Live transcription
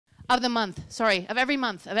Of the month, sorry, of every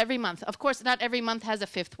month, of every month. Of course, not every month has a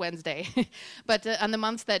fifth Wednesday, but on the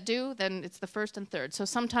months that do, then it's the first and third. So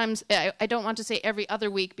sometimes, I don't want to say every other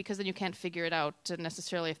week because then you can't figure it out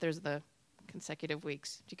necessarily if there's the consecutive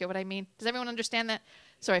weeks. Do you get what I mean? Does everyone understand that?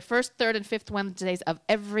 Sorry, first, third, and fifth Wednesdays of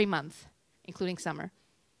every month, including summer.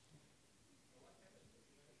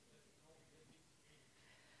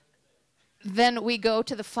 Then we go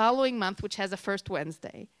to the following month, which has a first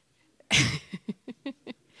Wednesday.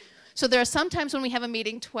 So there are some times when we have a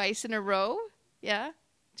meeting twice in a row, yeah,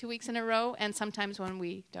 2 weeks in a row, and sometimes when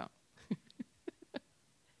we don't.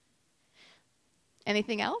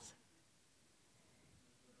 Anything else?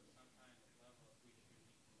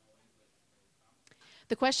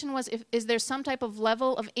 The question was, is there some type of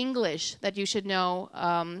level of English that you should know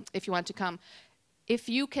if you want to come? If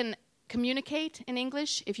you can communicate in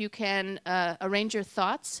English, if you can arrange your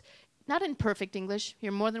thoughts, not in perfect English,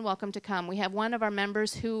 you're more than welcome to come. We have one of our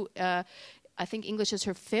members who, I think English is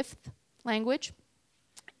her fifth language,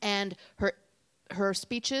 and her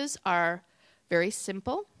speeches are very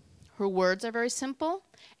simple, her words are very simple,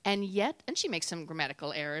 and she makes some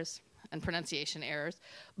grammatical errors and pronunciation errors,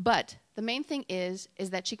 but the main thing is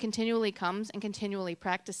that she continually comes and continually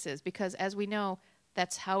practices, because as we know,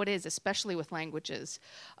 that's how it is, especially with languages.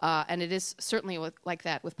 And it is certainly like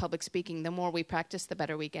that with public speaking. The more we practice, the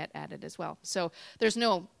better we get at it as well. So there's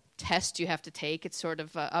no test you have to take. It's sort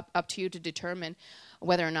of up to you to determine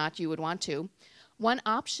whether or not you would want to. One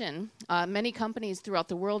option, many companies throughout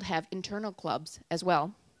the world have internal clubs as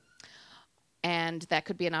well. And that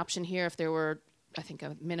could be an option here if there were, I think,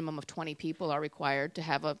 a minimum of 20 people are required to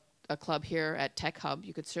have a club here at TechHub.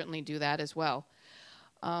 You could certainly do that as well.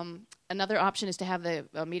 Another option is to have the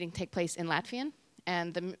meeting take place in Latvian,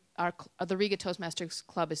 and the Riga Toastmasters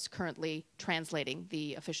Club is currently translating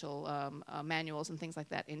the official manuals and things like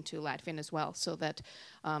that into Latvian as well, so that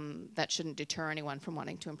that shouldn't deter anyone from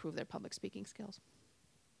wanting to improve their public speaking skills.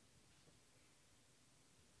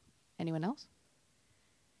 Anyone else?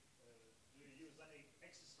 Do you use any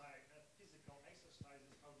physical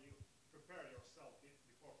exercises? How do you prepare yourself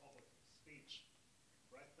before public speech?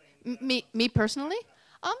 Me personally?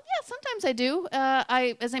 Yeah, sometimes I do.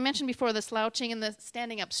 As I mentioned before, the slouching and the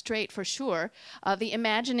standing up straight for sure. The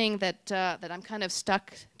imagining that I'm kind of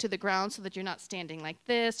stuck to the ground so that you're not standing like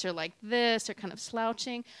this or kind of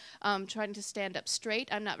slouching. Trying to stand up straight.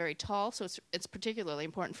 I'm not very tall, so it's particularly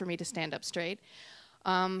important for me to stand up straight.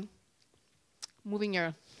 Moving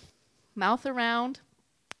your mouth around.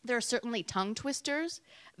 There are certainly tongue twisters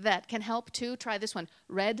that can help too. Try this one.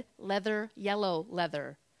 Red leather, yellow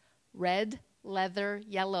leather. Red leather,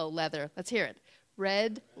 yellow leather. Let's hear it.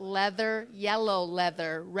 Red leather, yellow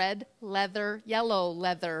leather. Red leather, yellow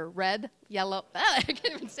leather. Red, yellow. I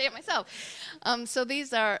can't even say it myself. So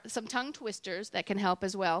these are some tongue twisters that can help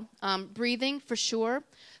as well. Breathing for sure.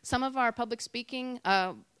 Some of our public speaking.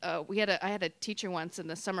 I had a teacher once in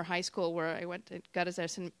the summer high school where I went to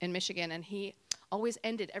Gadazares in Michigan, and he always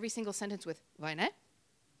ended every single sentence with "Vaine,"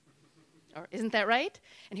 or "Isn't that right?"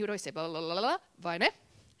 And he would always say "Blah blah blah blah, Vaine,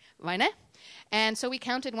 Vaine." And so we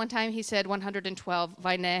counted one time. He said 112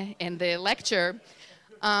 Vaine in the lecture,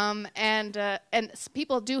 and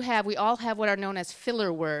people do have. We all have what are known as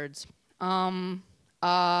filler words.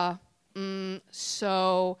 So,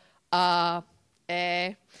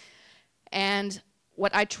 and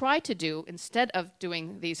what I try to do instead of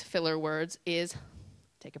doing these filler words is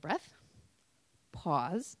take a breath,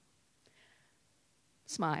 pause,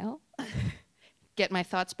 smile, get my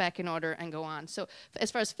thoughts back in order, and go on. So as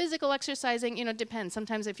far as physical exercising, it depends.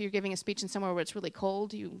 Sometimes if you're giving a speech in somewhere where it's really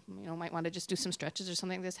cold, you might want to just do some stretches or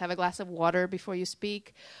something like this. Have a glass of water before you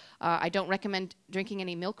speak. I don't recommend drinking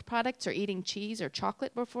any milk products or eating cheese or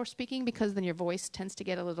chocolate before speaking, because then your voice tends to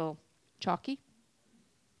get a little chalky.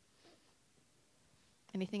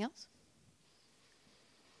 Anything else?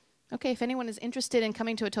 Okay, if anyone is interested in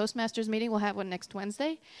coming to a Toastmasters meeting, we'll have one next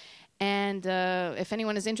Wednesday. And if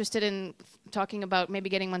anyone is interested in talking about maybe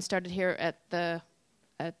getting one started here at the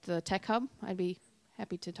Tech Hub, I'd be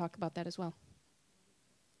happy to talk about that as well.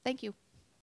 Thank you.